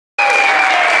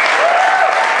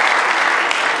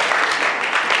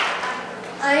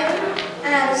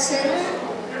Addison,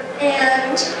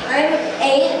 and I'm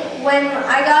 8. When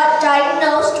I got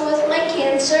diagnosed with my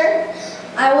cancer,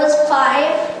 I was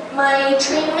 5. My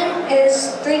treatment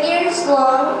is 3 years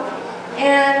long,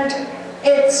 and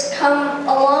it's come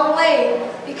a long way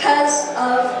because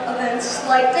of events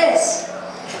like this.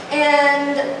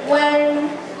 And when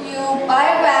you buy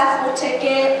a raffle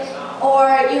ticket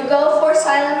or you go for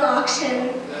silent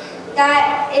auction,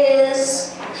 that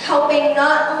is helping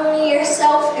not only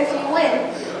yourself if you win,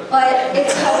 but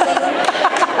it's helping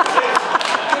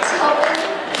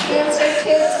cancer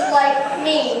kids like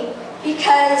me,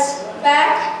 because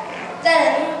back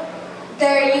then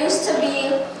there used to be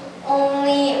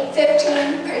only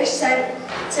 15%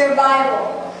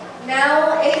 survival.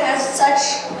 Now it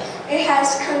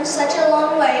has come such a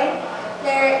long way.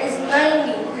 There is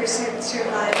 90%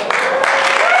 survival.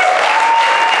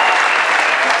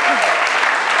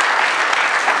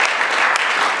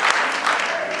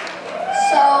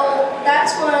 So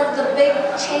that's one of the big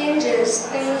changes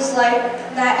things like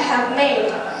that have made.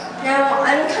 Now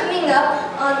I'm coming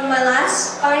up on my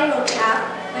last spinal tap,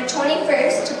 my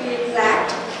 21st to be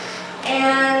exact,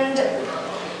 and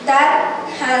that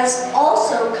has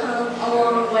also come a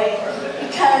long way,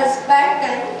 because back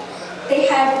then they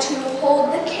had to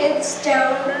hold the kids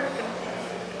down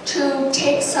to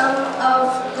take some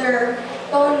of their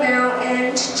bone marrow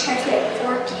and to check it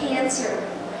for cancer.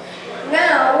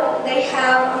 Now they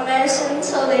have a medicine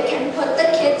so they can put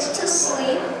the kids to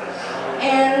sleep,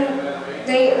 and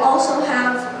they also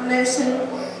have medicine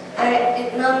that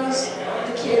it numbs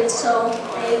the kids so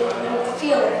they don't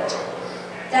feel it.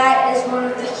 That is one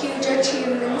of the huge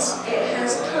achievements it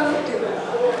has come through.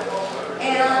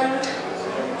 And,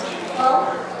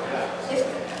 well, if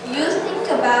you think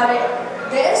about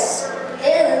it, this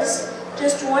is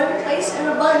just one place in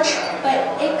a bunch,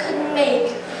 but it could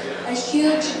make a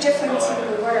huge difference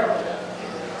in the world.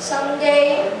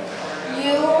 Someday,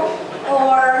 you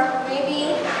or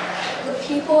maybe the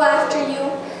people after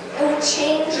you, it will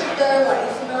change their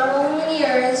life, not only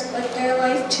yours, but their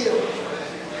life too.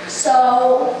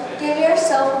 So give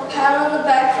yourself a pat on the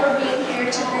back for being here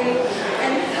today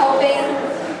and helping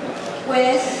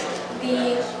with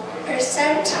the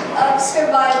percent of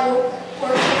survival for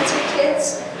cancer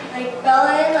kids like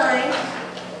Bella and I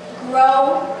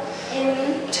grow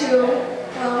into,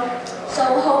 well, so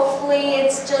hopefully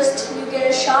it's just you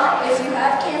get a shot if you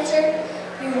have cancer,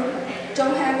 you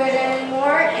don't have it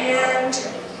anymore, and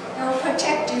it'll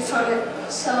protect you from it.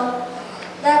 So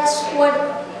that's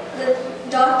what the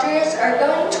doctors are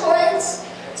going towards.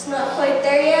 It's not quite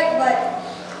there yet, but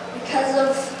because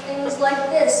of things like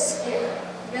this, it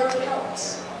really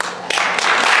helps.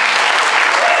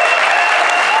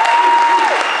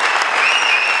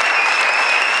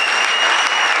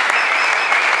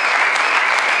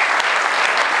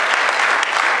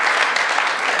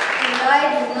 And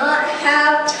I do not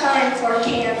have time for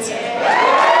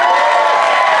cancer.